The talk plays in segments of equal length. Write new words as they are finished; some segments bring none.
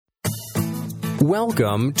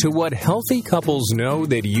Welcome to What Healthy Couples Know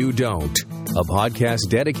That You Don't, a podcast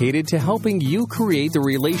dedicated to helping you create the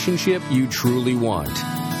relationship you truly want.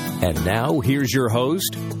 And now, here's your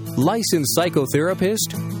host, licensed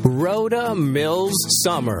psychotherapist, Rhoda Mills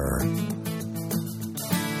Summer.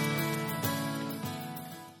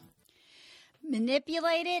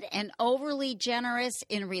 Manipulated and overly generous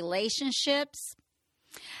in relationships.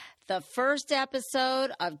 The first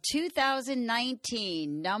episode of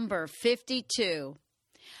 2019, number 52.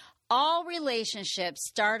 All relationships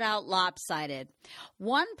start out lopsided.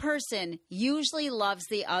 One person usually loves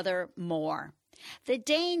the other more. The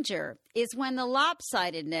danger is when the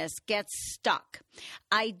lopsidedness gets stuck.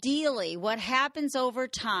 Ideally, what happens over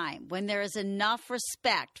time, when there is enough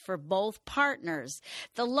respect for both partners,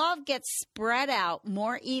 the love gets spread out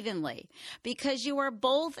more evenly because you are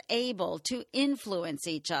both able to influence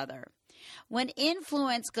each other. When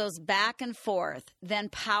influence goes back and forth, then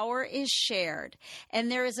power is shared,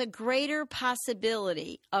 and there is a greater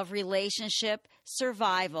possibility of relationship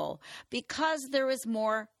survival because there is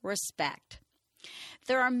more respect.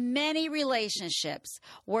 There are many relationships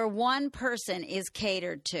where one person is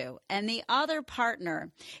catered to and the other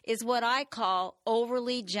partner is what I call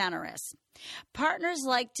overly generous. Partners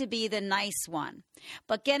like to be the nice one,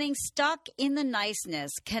 but getting stuck in the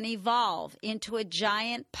niceness can evolve into a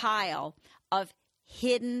giant pile of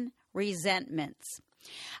hidden resentments.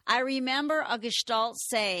 I remember a Gestalt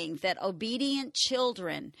saying that obedient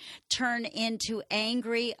children turn into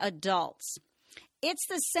angry adults. It's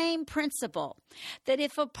the same principle that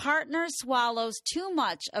if a partner swallows too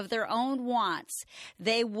much of their own wants,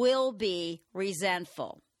 they will be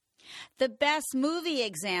resentful. The best movie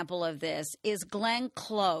example of this is Glenn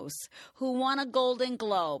Close, who won a Golden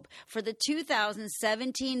Globe for the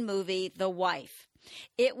 2017 movie The Wife.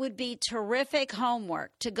 It would be terrific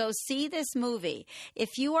homework to go see this movie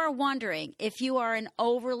if you are wondering if you are an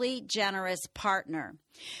overly generous partner.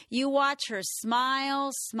 You watch her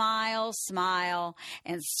smile, smile, smile,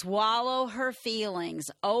 and swallow her feelings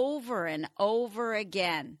over and over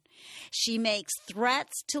again. She makes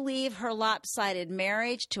threats to leave her lopsided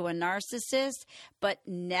marriage to a narcissist, but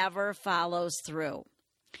never follows through.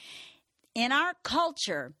 In our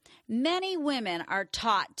culture, many women are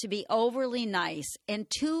taught to be overly nice and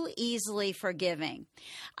too easily forgiving.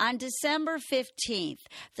 On December 15th,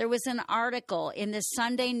 there was an article in the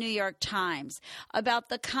Sunday New York Times about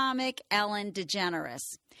the comic Ellen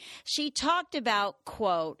DeGeneres. She talked about,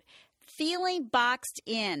 quote, feeling boxed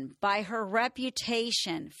in by her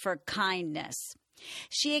reputation for kindness.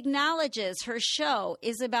 She acknowledges her show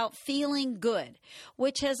is about feeling good,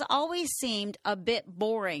 which has always seemed a bit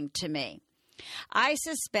boring to me. I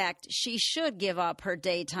suspect she should give up her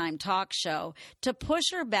daytime talk show to push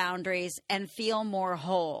her boundaries and feel more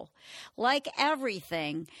whole. Like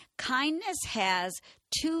everything, kindness has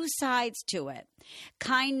two sides to it.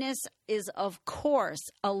 Kindness is, of course,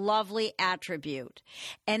 a lovely attribute,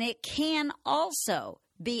 and it can also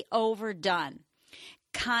be overdone.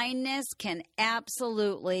 Kindness can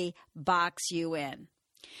absolutely box you in.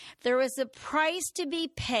 There is a price to be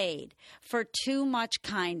paid for too much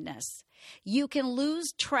kindness. You can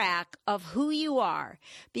lose track of who you are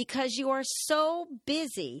because you are so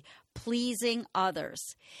busy pleasing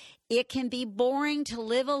others. It can be boring to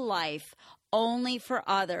live a life only for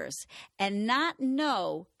others and not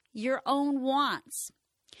know your own wants.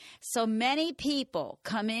 So many people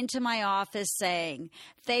come into my office saying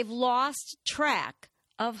they've lost track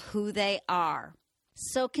of who they are.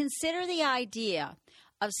 So consider the idea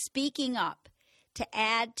of speaking up to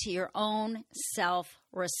add to your own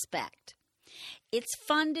self-respect. It's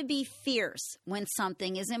fun to be fierce when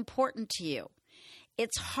something is important to you.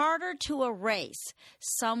 It's harder to erase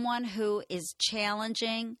someone who is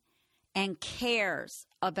challenging and cares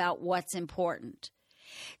about what's important.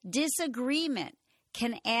 Disagreement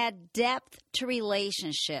can add depth to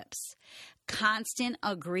relationships. Constant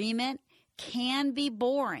agreement can be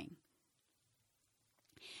boring.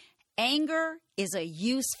 Anger is a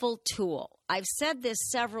useful tool. I've said this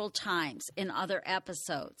several times in other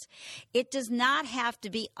episodes. It does not have to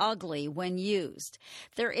be ugly when used.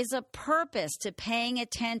 There is a purpose to paying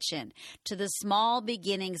attention to the small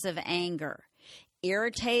beginnings of anger.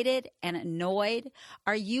 Irritated and annoyed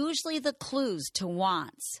are usually the clues to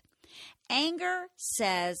wants. Anger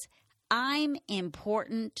says, I'm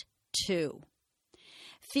important too.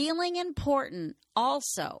 Feeling important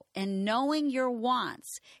also and knowing your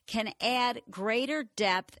wants can add greater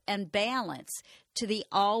depth and balance to the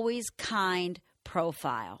always kind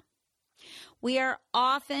profile. We are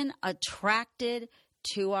often attracted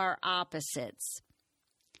to our opposites.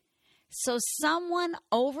 So someone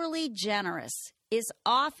overly generous is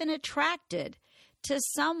often attracted to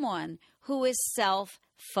someone who is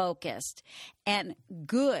self-focused and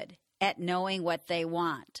good at knowing what they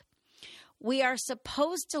want. We are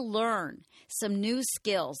supposed to learn some new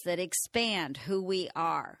skills that expand who we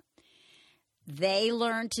are. They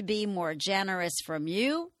learn to be more generous from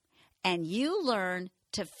you, and you learn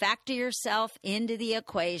to factor yourself into the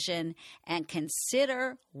equation and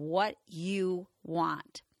consider what you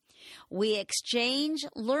want. We exchange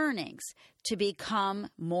learnings to become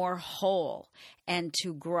more whole and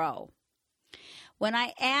to grow. When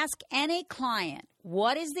I ask any client,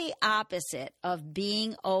 what is the opposite of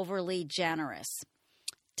being overly generous?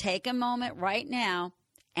 Take a moment right now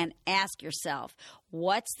and ask yourself,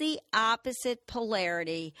 what's the opposite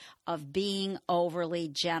polarity of being overly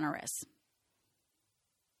generous?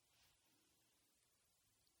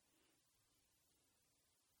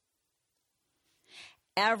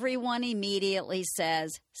 Everyone immediately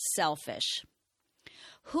says selfish.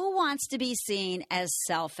 Who wants to be seen as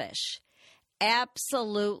selfish?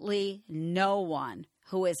 Absolutely no one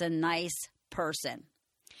who is a nice person.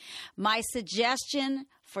 My suggestion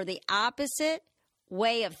for the opposite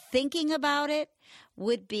way of thinking about it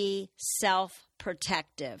would be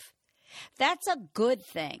self-protective. That's a good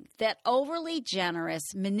thing that overly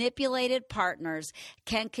generous, manipulated partners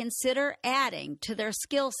can consider adding to their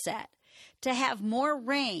skill set to have more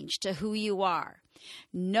range to who you are.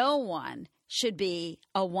 No one should be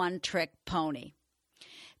a one-trick pony.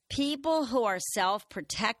 People who are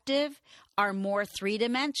self-protective are more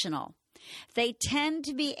three-dimensional. They tend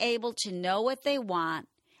to be able to know what they want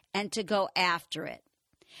and to go after it.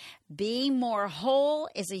 Being more whole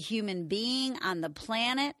as a human being on the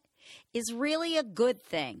planet is really a good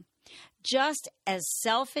thing. Just as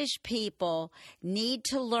selfish people need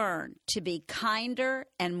to learn to be kinder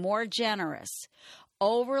and more generous,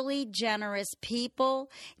 overly generous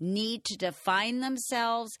people need to define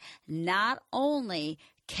themselves not only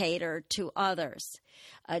cater to others.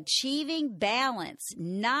 Achieving balance,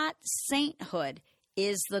 not sainthood,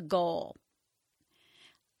 is the goal.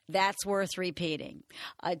 That's worth repeating.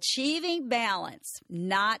 Achieving balance,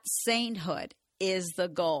 not sainthood, is the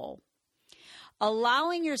goal.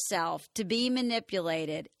 Allowing yourself to be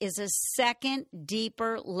manipulated is a second,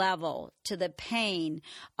 deeper level to the pain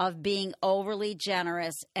of being overly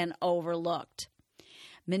generous and overlooked.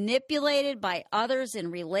 Manipulated by others in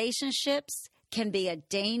relationships can be a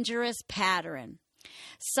dangerous pattern.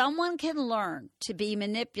 Someone can learn to be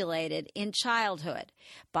manipulated in childhood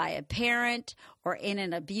by a parent or in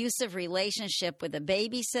an abusive relationship with a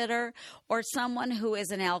babysitter or someone who is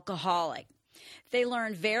an alcoholic. They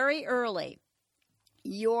learn very early,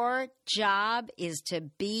 your job is to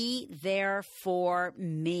be there for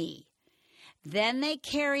me. Then they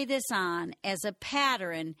carry this on as a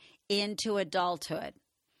pattern into adulthood.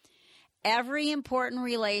 Every important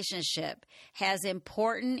relationship has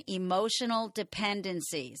important emotional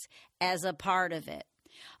dependencies as a part of it.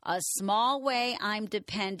 A small way I'm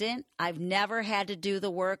dependent, I've never had to do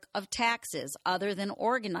the work of taxes other than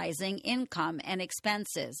organizing income and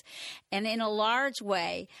expenses. And in a large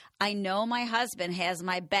way, I know my husband has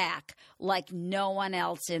my back like no one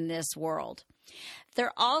else in this world.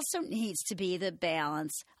 There also needs to be the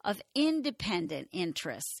balance of independent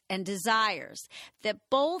interests and desires that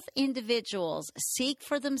both individuals seek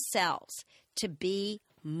for themselves to be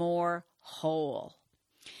more whole.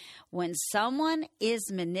 When someone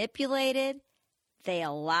is manipulated, they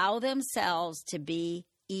allow themselves to be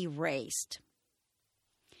erased.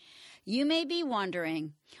 You may be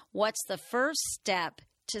wondering, what's the first step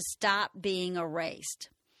to stop being erased?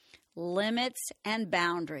 Limits and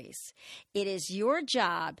boundaries. It is your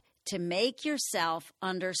job to make yourself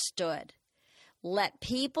understood. Let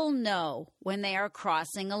people know when they are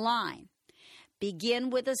crossing a line. Begin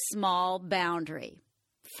with a small boundary.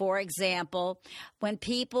 For example, when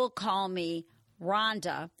people call me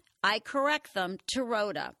Rhonda, I correct them to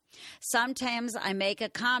Rhoda. Sometimes I make a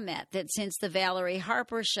comment that since the Valerie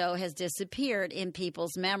Harper show has disappeared in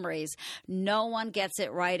people's memories, no one gets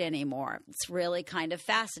it right anymore. It's really kind of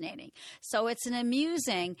fascinating. So it's an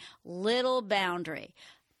amusing little boundary.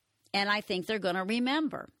 And I think they're going to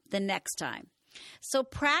remember the next time. So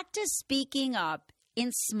practice speaking up in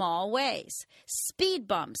small ways, speed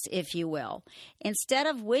bumps, if you will, instead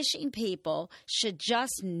of wishing people should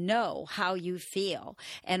just know how you feel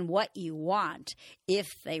and what you want if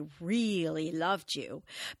they really loved you,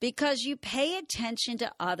 because you pay attention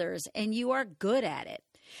to others and you are good at it.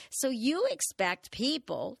 So you expect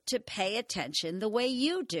people to pay attention the way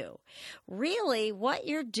you do. Really, what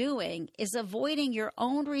you're doing is avoiding your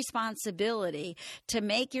own responsibility to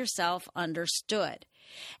make yourself understood.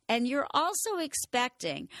 And you're also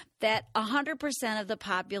expecting that 100% of the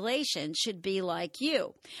population should be like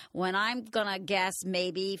you, when I'm going to guess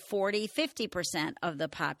maybe 40, 50% of the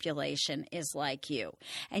population is like you.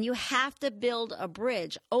 And you have to build a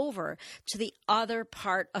bridge over to the other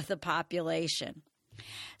part of the population.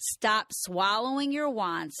 Stop swallowing your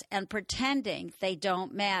wants and pretending they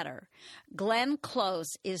don't matter. Glenn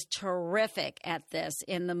Close is terrific at this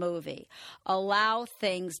in the movie. Allow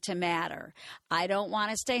things to matter. I don't want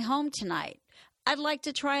to stay home tonight. I'd like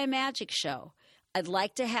to try a magic show. I'd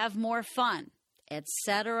like to have more fun,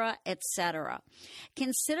 etc., etc.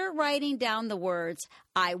 Consider writing down the words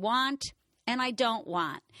I want and I don't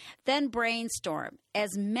want. Then brainstorm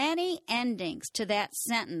as many endings to that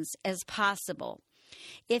sentence as possible.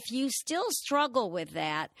 If you still struggle with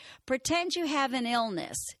that, pretend you have an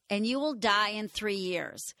illness and you will die in 3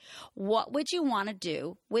 years. What would you want to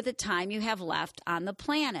do with the time you have left on the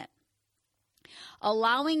planet?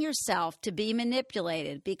 Allowing yourself to be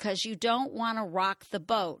manipulated because you don't want to rock the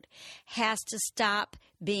boat has to stop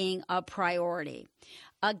being a priority.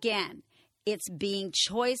 Again, it's being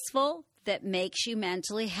choiceful that makes you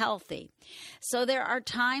mentally healthy. So there are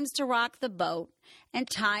times to rock the boat and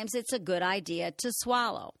times it's a good idea to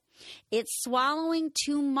swallow. It's swallowing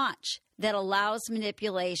too much that allows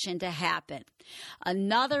manipulation to happen.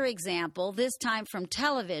 Another example, this time from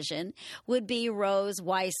television, would be Rose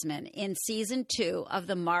Weissman in Season 2 of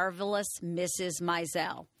The Marvelous Mrs.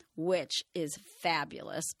 Maisel, which is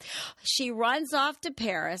fabulous. She runs off to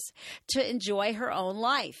Paris to enjoy her own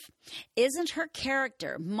life. Isn't her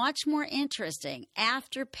character much more interesting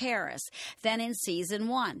after Paris than in Season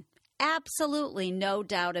 1? Absolutely no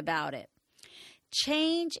doubt about it.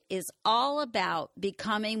 Change is all about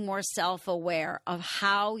becoming more self-aware of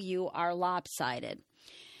how you are lopsided.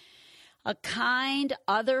 A kind,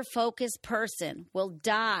 other-focused person will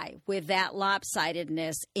die with that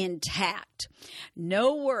lopsidedness intact.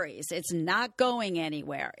 No worries, it's not going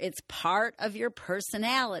anywhere. It's part of your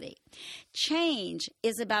personality. Change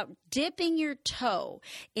is about dipping your toe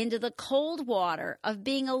into the cold water of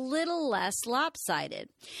being a little less lopsided.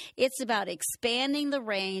 It's about expanding the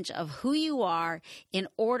range of who you are in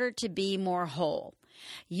order to be more whole.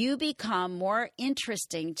 You become more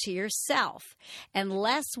interesting to yourself and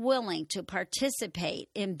less willing to participate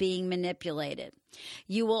in being manipulated.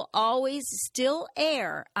 You will always still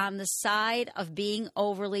err on the side of being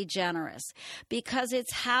overly generous because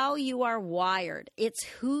it's how you are wired. It's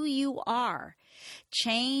who you are.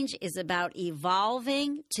 Change is about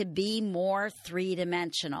evolving to be more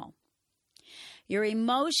three-dimensional. Your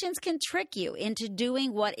emotions can trick you into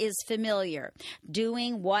doing what is familiar,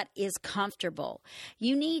 doing what is comfortable.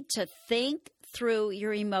 You need to think through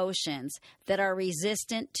your emotions that are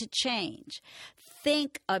resistant to change.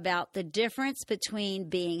 Think about the difference between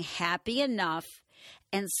being happy enough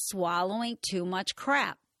and swallowing too much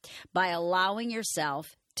crap by allowing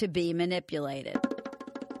yourself to be manipulated.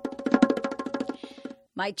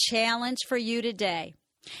 My challenge for you today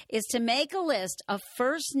is to make a list of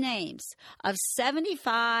first names of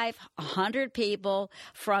 75, 100 people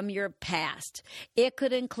from your past. It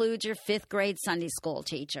could include your 5th grade Sunday school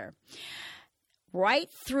teacher. Right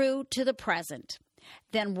through to the present.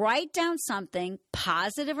 Then write down something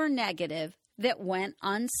positive or negative that went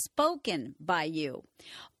unspoken by you.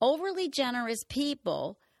 Overly generous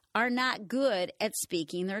people are not good at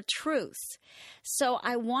speaking their truths. So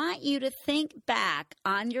I want you to think back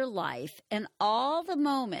on your life and all the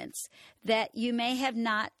moments that you may have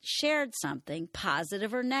not shared something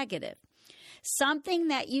positive or negative, something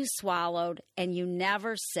that you swallowed and you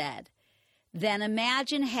never said. Then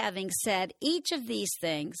imagine having said each of these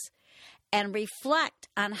things and reflect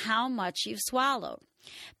on how much you've swallowed.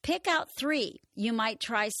 Pick out 3 you might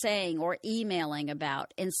try saying or emailing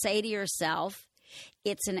about and say to yourself,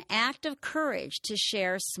 it's an act of courage to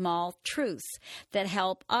share small truths that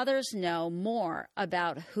help others know more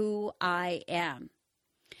about who I am.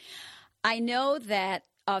 I know that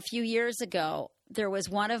a few years ago, there was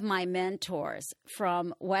one of my mentors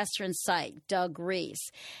from Western Psych, Doug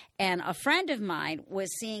Reese, and a friend of mine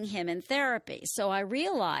was seeing him in therapy. So I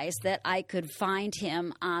realized that I could find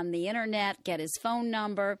him on the internet, get his phone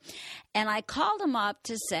number, and I called him up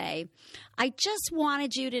to say, I just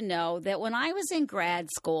wanted you to know that when I was in grad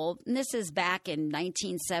school, and this is back in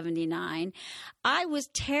 1979, I was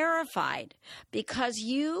terrified because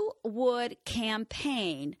you would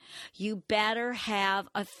campaign, you better have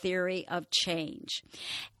a theory of change.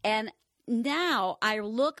 And now I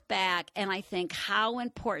look back and I think how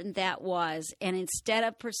important that was. And instead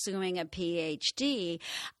of pursuing a PhD,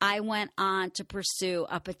 I went on to pursue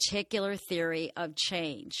a particular theory of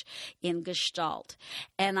change in Gestalt.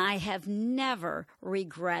 And I have never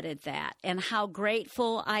regretted that, and how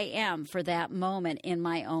grateful I am for that moment in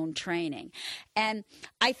my own training. And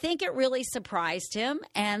I think it really surprised him,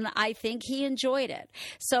 and I think he enjoyed it.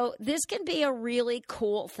 So this can be a really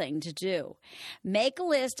cool thing to do. Make a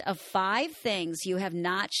list of 5 things you have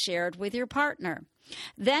not shared with your partner.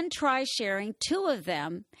 Then try sharing 2 of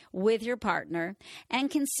them with your partner, and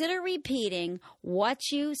consider repeating what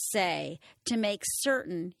you say to make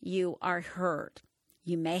certain you are heard.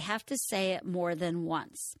 You may have to say it more than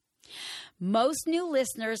once. Most new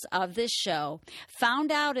listeners of this show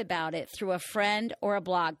found out about it through a friend or a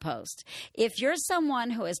blog post. If you're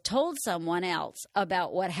someone who has told someone else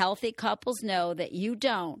about what healthy couples know that you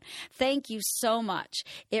don't, thank you so much.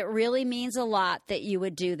 It really means a lot that you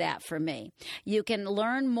would do that for me. You can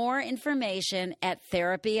learn more information at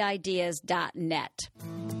therapyideas.net.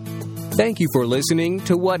 Thank you for listening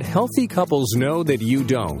to What Healthy Couples Know That You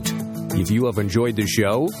Don't. If you have enjoyed the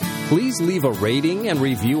show, please leave a rating and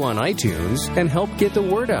review on iTunes and help get the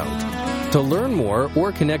word out. To learn more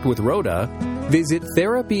or connect with Rhoda, visit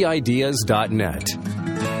therapyideas.net.